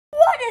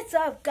What is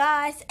up,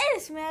 guys? It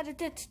is mesed.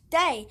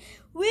 Today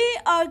we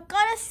are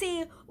gonna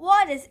see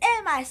what is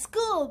in my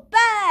school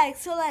bag.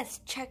 So let's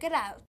check it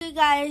out. Okay,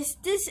 guys,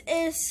 this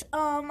is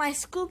my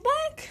school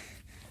bag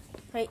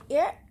right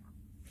here.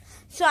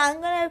 So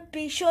I'm gonna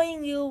be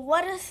showing you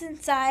what is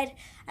inside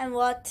and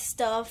what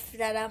stuff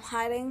that I'm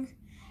hiding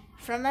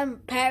from my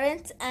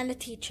parents and the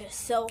teachers.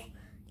 So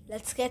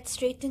let's get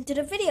straight into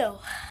the video.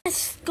 This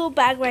school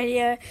bag right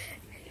here.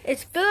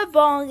 It's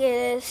Billabong.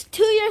 It is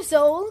 2 years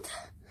old.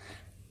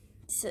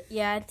 So,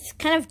 yeah, it's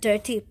kind of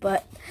dirty,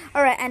 but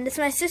alright. And it's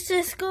my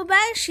sister's school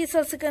bag. She's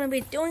also gonna be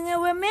doing it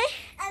with me.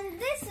 And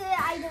this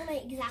I don't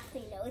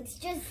exactly know. It's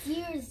just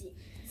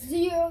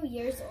 0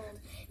 years old.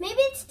 Maybe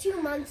it's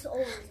 2 months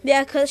old.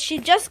 Yeah, cause she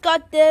just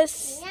got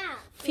this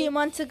a few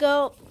months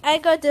ago. I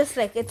got this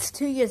like it's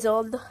 2 years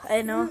old.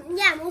 I know.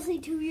 Yeah, mostly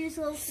 2 years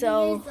old.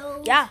 So 3 years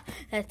old. yeah,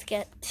 let's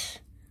get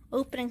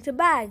opening the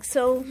bag.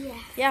 So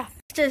yeah,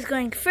 sister's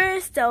going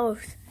first. So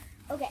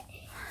okay.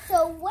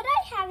 So what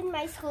I have in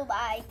my school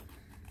bag.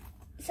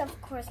 So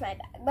of course my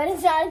bag, but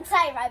it's not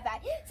inside my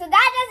bag, so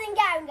that doesn't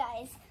count,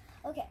 guys.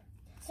 Okay,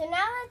 so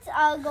now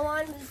let's go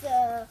on with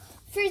the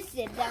first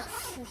zip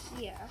that's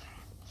here.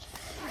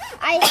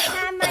 I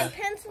have my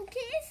pencil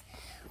case.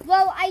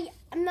 Well,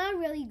 I'm not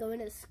really going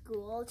to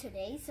school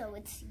today, so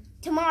it's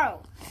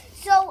tomorrow.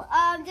 So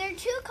there are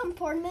 2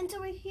 compartments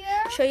over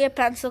here. Show your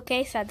pencil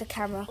case at the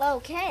camera.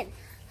 Okay,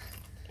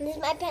 this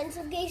is my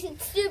pencil case.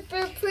 It's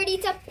super pretty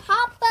to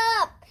pop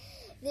up.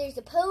 There's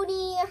a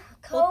pony,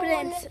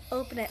 cone.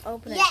 Open it.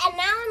 Yeah, and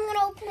now I'm going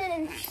to open it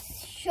and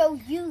show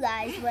you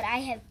guys what I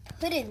have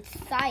put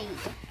inside.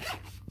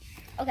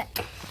 Okay,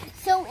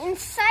 so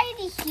inside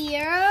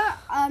here,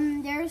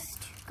 there's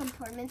 2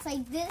 compartments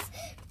like this.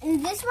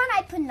 In this one,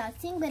 I put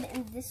nothing, but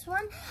in this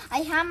one, I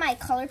have my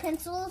color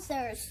pencils.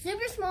 They're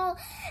super small,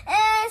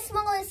 and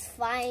small is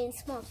fine.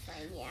 Small is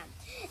fine, yeah.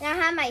 And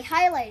I have my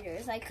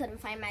highlighters. I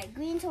couldn't find my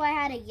green, so I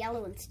had a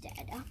yellow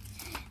instead.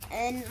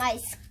 And my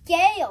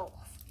scale.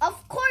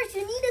 Of course,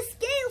 you need a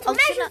scale to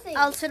measure things.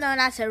 Also known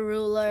as a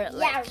ruler. Yeah,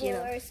 like,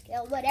 ruler,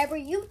 scale, whatever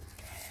you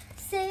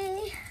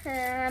say.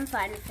 I'm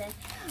fine with it.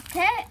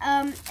 Okay,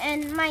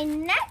 and my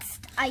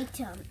next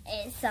item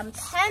is some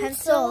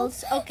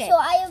pencils. Okay. So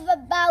I have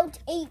about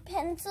 8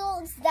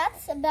 pencils.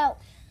 That's about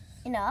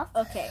enough.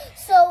 Okay.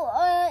 So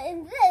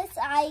in this,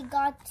 I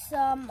got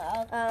some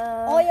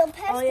oil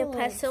pestles. Oil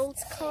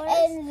pestles colors.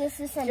 And this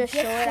is some just show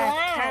it at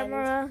the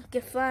camera.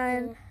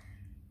 Geflan.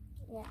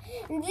 Yeah.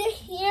 And then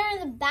here in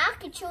the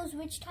back, it shows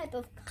which type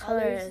of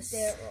colors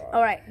there are.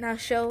 Alright, now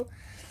show.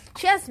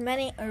 She has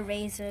many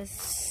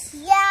erasers.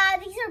 Yeah,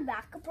 these are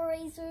backup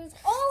erasers.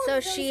 Oh, so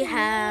she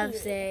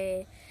has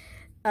a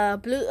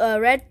blue,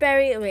 red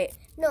berry. Wait.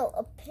 No,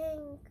 a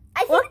pink.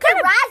 I think it's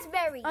a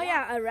raspberry. Oh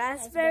yeah, a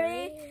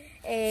raspberry.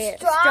 A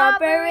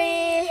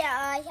strawberry.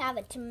 I have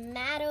a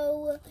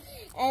tomato.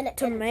 And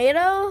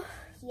tomato.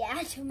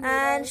 Yeah, tomato.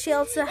 And she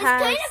also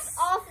has kind of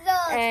off the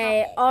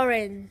topic.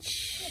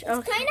 Orange. It's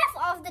kind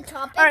of off the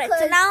topic. Alright,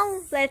 so now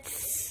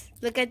let's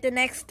look at the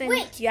next thing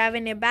you have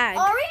in your bag.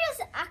 Orange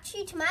is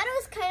actually, tomato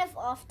is kind of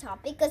off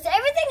topic because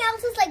everything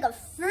else is like a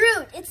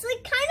fruit. It's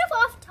like kind of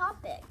off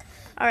topic.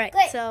 Alright,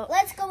 so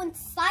let's go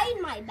inside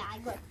my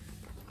bag.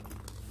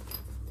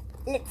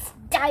 Let's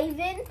dive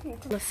in.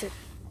 Listen.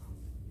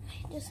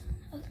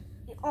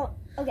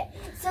 Okay.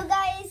 So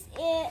guys,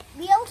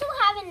 we also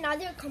have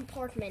another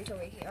compartment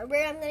over here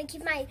where I'm gonna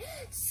keep my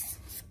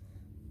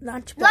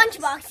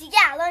lunchbox.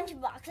 Yeah,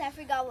 lunchbox. I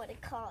forgot what to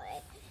call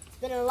it. It's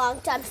been a long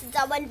time since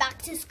I went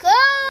back to school.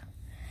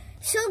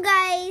 So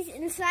guys,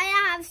 inside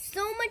I have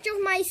so much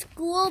of my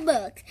school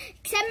books,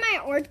 except my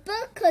art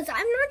book, because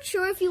I'm not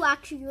sure if you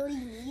actually really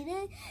need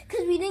it,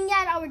 because we didn't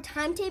get our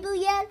timetable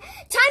yet.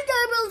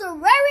 Timetables are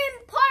very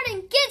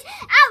important, kids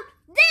out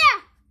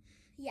there!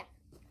 Yeah,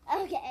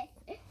 okay.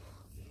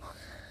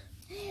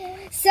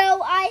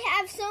 So I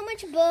have so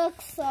much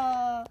books.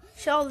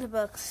 Show all the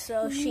books.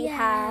 So she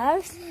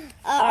has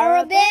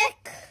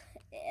Arabic.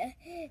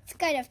 It's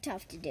kind of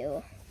tough to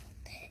do.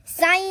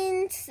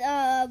 Science.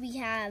 We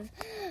have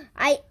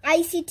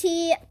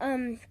ICT.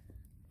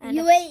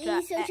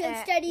 UAE Social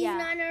Studies,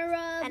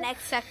 non-Arab, and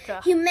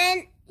etc.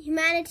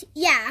 Humanity.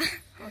 Yeah.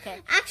 Okay.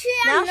 Actually,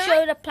 now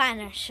show the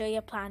planner. Show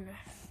your planner.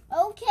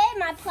 Okay,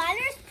 my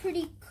planner is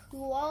pretty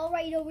cool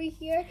right over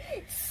here.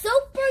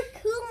 Super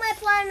cool, my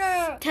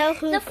planner. Tell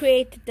who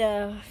created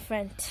the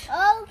front.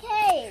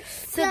 Okay.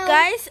 So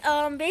guys,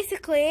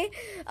 basically,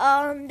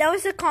 there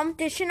was a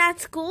competition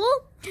at school.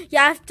 You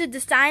have to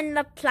design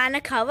the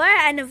planner cover,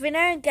 and the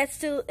winner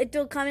it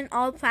will come in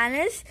all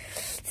planners.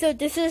 So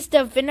this is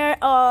the winner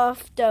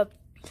of the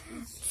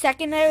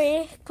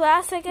secondary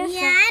class, I guess.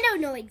 Yeah, I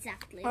don't know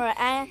exactly. Alright,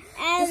 and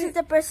this is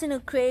the person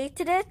who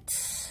created it.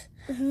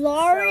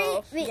 Laurie,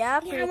 so,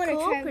 yeah,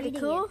 pretty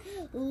cool.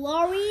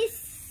 Laurie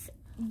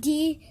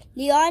de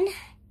Leon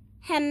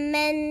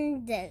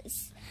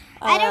Hernandez.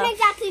 I don't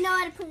exactly know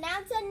how to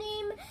pronounce that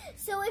name,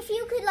 so if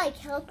you could like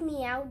help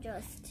me out,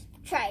 just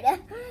try to.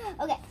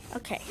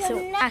 Okay.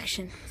 So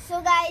action.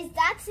 So guys,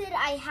 that's it.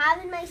 I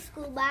have in my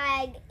school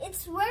bag.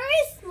 It's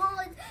very small.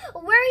 It's a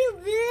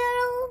very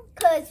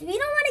because we don't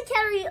want to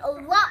carry a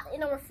lot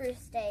in our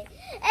first day.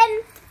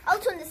 And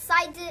also on the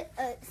sides,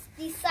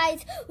 these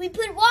sides, we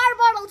put water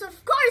bottles.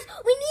 Of course,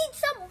 we need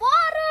some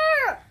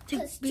water to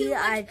be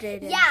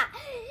hydrated. Yeah,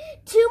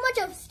 too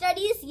much of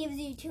studies gives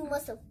you too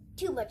much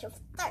of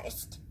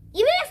thirst.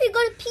 Even if you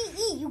go to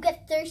PE, you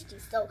get thirsty.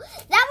 So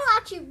that will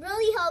actually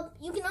really help.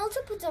 You can also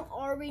put some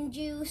orange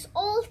juice,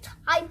 all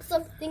types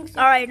of things.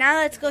 All right, now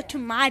let's go to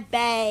my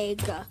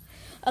bag.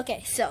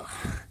 Okay, so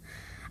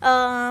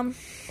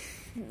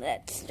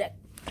let's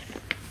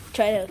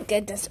try to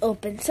get this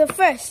open. So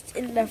first,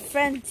 in the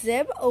front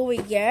zip over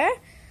here,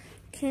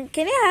 can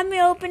you have me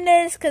open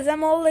this? Because I'm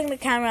holding the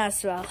camera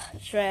as well,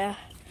 Shreya.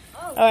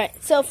 Oh. All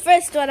right, so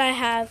first what I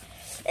have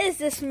is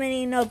this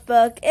mini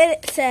notebook.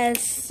 It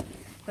says,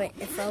 wait,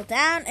 it fell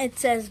down. It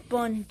says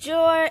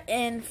bonjour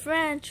in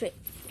French. Wait.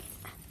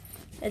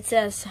 It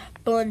says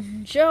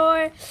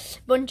bonjour.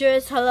 Bonjour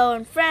is hello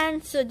in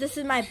French. So this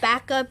is my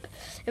backup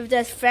if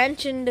there's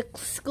French in the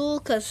school,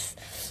 because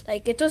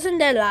like it wasn't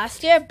there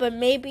last year, but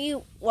maybe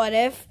what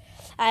if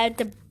I had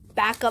to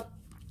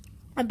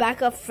a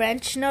backup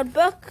French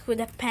notebook with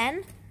a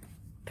pen.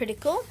 Pretty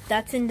cool.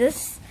 That's in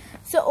this.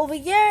 So over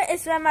here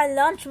is where my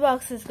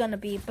lunchbox is gonna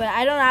be, but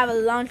I don't have a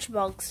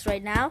lunchbox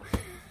right now.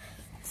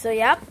 So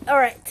yep.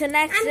 Alright, so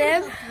next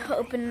zip,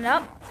 open it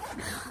up.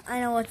 I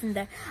know what's in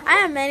there. I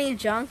have many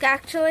junk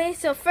actually.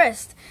 So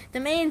first, the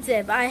main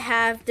zip, I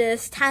have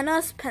this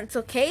Thanos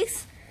pencil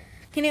case.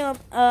 Can you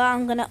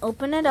I'm gonna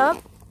open it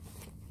up.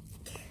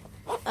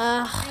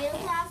 I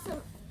have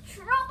some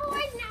trouble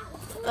right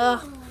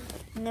now.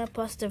 I'm gonna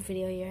pause the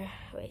video here.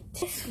 Wait.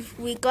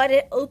 We got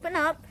it open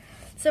up.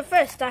 So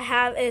first I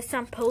have is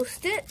some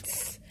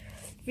Post-its.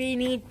 We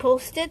need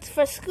Post-its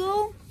for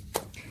school.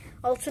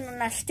 Also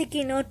known as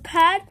sticky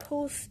notepad,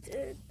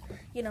 Post-it,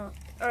 you know.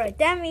 Alright,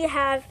 then we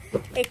have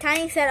a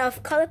tiny set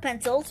of color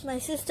pencils. My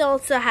sister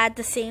also had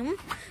the same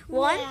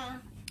one. Yeah.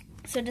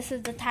 So this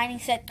is the tiny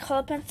set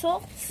color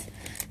pencils.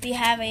 We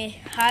have a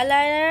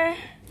highlighter.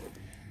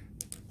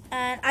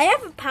 And I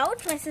have a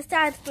pouch. My sister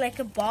has like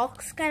a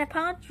box kind of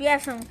pouch. We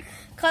have some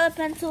color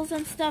pencils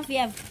and stuff. We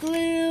have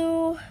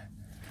glue.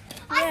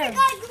 I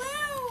forgot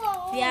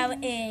glue. We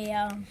have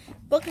a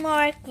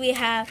bookmark. We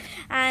have,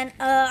 and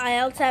I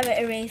also have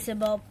an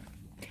erasable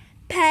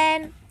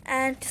pen.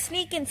 And to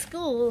sneak in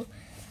school,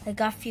 I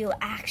got a few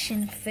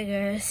action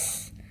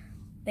figures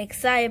like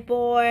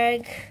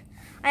Cyborg.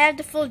 I have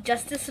the full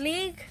Justice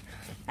League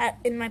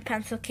in my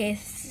pencil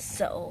case,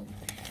 so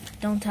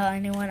don't tell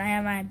anyone. I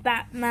have my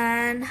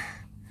Batman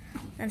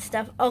and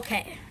stuff.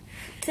 Okay,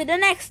 so the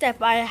next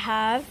step I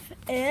have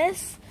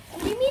is...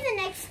 What do you mean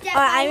the next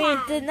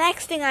step the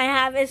next thing I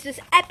have is this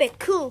epic,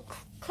 cool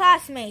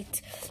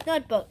classmate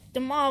notebook, the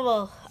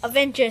Marvel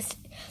Avengers.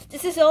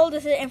 This is old.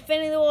 This is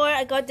Infinity War.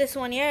 I got this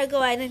 1 year ago.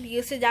 I didn't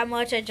use it that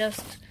much. I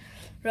just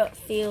wrote a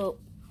few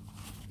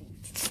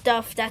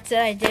stuff. That's it.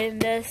 I did in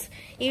this,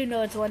 even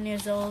though it's 1 year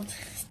old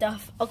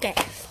stuff. Okay,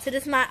 so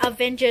this is my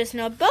Avengers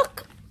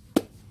notebook.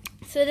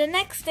 So the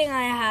next thing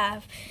I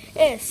have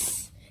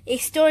is a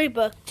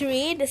storybook to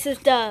read. This is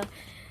the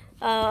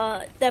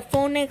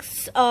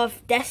Phonics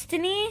of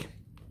Destiny,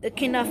 the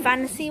kind of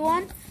fantasy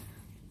one.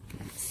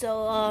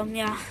 So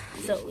yeah,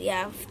 so we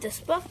have this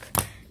book,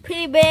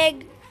 pretty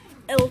big.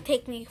 It will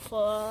take me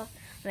for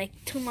like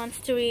 2 months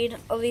to read,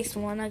 at least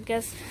one, I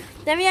guess.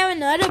 Then we have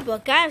another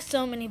book. I have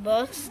so many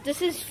books.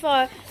 This is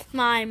for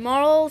my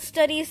moral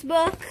studies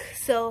book.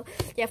 So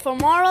yeah, for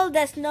moral,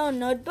 there's no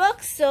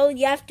notebooks, so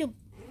you have to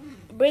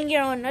bring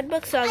your own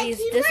notebook. So I'll use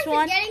this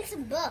one. Getting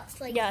some books.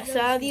 Like yeah, so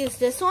I'll use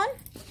this one.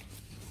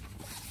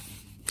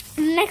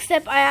 Next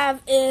step I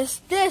have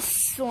is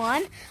this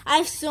one. I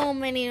have so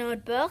many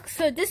notebooks.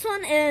 So this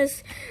one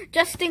is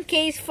just in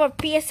case for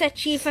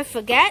PSHE if I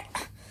forget.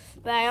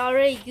 But I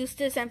already used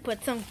this and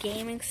put some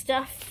gaming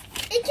stuff.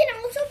 It can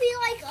also be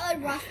like a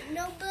rough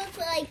notebook,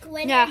 like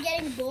when you're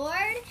getting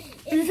bored.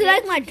 This is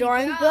like my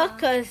drawing book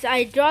because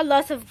I draw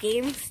lots of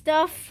game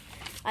stuff,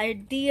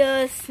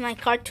 ideas, my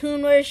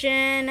cartoon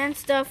version and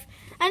stuff.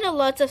 I know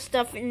lots of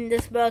stuff in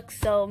this book,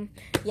 so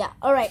yeah.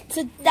 Alright,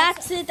 so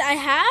that's it I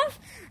have.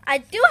 I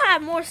do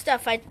have more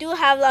stuff. I do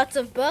have lots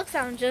of books.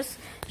 I'll just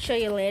show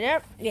you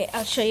later. Yeah,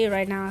 I'll show you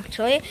right now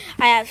actually.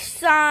 I have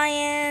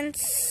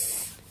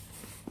science.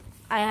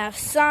 I have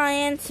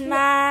science,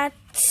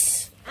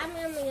 maths.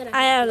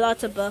 I have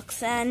lots of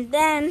books. And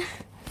then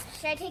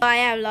I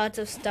have lots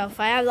of stuff.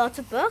 I have lots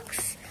of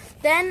books.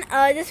 Then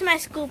this is my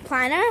school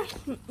planner.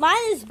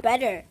 Mine is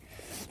better.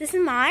 This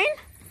is mine.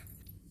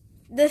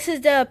 This is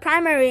the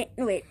primary.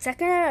 Wait,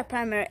 secondary or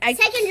primary?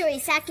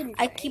 Secondary.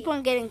 I keep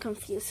on getting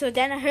confused. So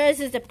then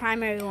hers is the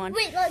primary one.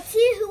 Wait, let's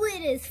see who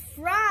it is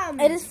from.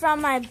 It is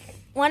from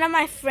one of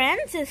my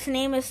friends. His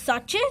name is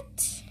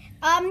Sachit.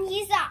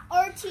 He's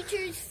our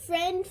teacher's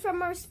friend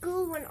from our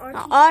school.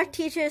 Our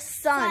teacher's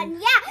son.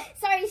 Yeah,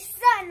 sorry,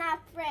 son, not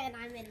friend.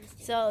 I'm in.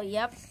 So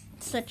yep,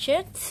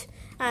 Sachit.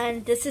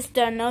 And this is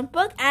the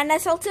notebook, and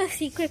there's also a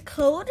secret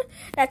code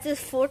that says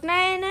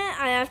Fortnite in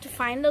it. I have to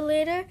find it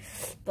later,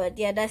 but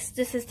yeah,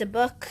 this is the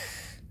book.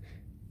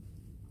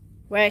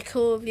 Very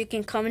cool. You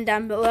can comment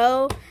down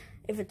below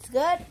if it's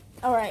good.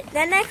 Alright,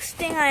 the next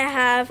thing I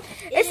have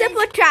is a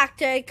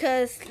protractor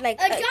because like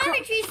a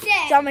geometry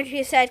set.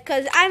 Geometry set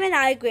because I'm in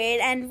high grade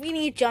and we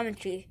need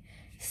geometry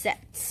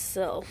sets.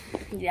 So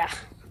yeah.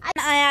 And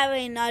I have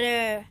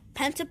another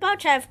pencil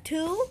pouch. I have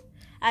two.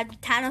 I have the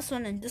Thanos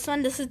one and this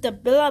one. This is the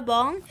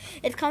Billabong.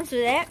 It comes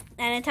with it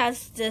and it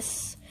has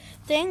this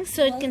thing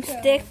so it can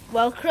stick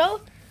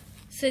Velcro.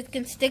 So it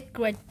can stick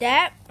right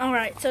there.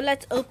 Alright, so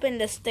let's open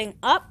this thing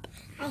up.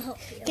 I'll help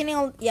you. Can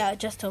you, yeah,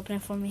 just open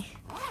it for me.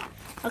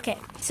 Okay,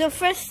 so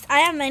first, I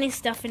have many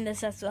stuff in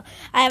this as well.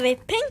 I have a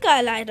pink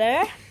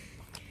highlighter.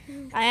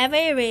 I have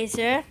a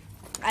eraser.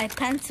 I have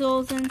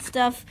pencils and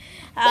stuff.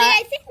 Wait,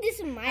 I think this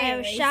is my I have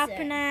a eraser.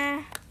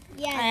 sharpener.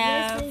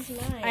 Yeah, this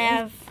is mine.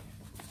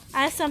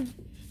 I have some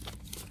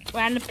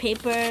random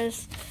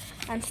papers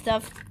and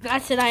stuff.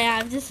 That's it I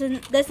have.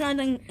 There's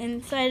nothing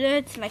inside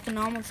it. It's like a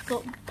normal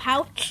scope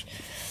pouch.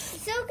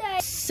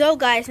 So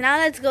guys, now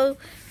let's go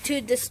to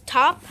this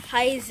top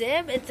high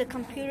zip. It's a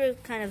computer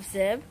kind of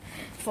zip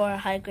for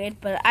high grade,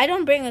 but I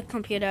don't bring a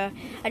computer.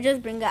 I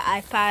just bring an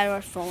iPad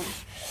or phone.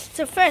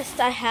 So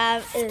first I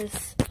have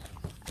is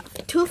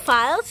two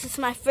files. This is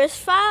my first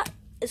file.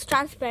 It's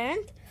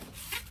transparent.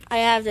 I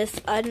have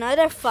this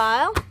another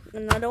file,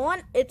 another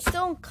one. It's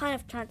still kind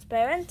of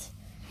transparent.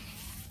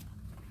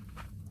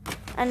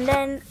 And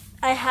then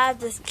I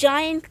have this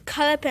giant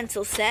color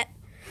pencil set.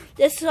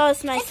 This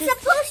was my sister.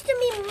 It's supposed to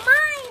be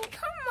mine.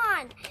 Come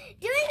on.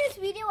 Doing this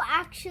video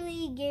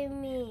actually gave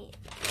me.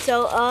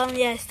 So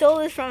yeah, I stole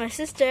this from my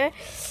sister,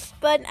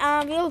 but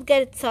we'll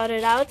get it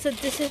sorted out. So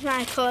this is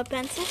my color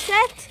pencil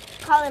set.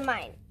 Call it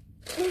mine.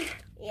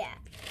 Yeah.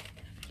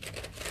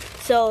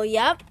 So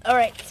yep. All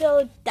right.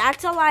 So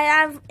that's all I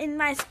have in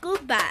my school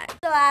bag.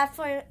 So I have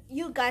for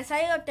you guys.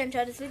 I hope you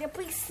enjoyed this video.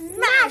 Please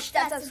smash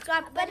that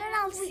subscribe button.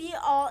 I'll see you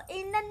all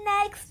in the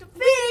next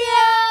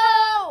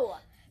video.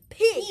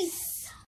 Peace.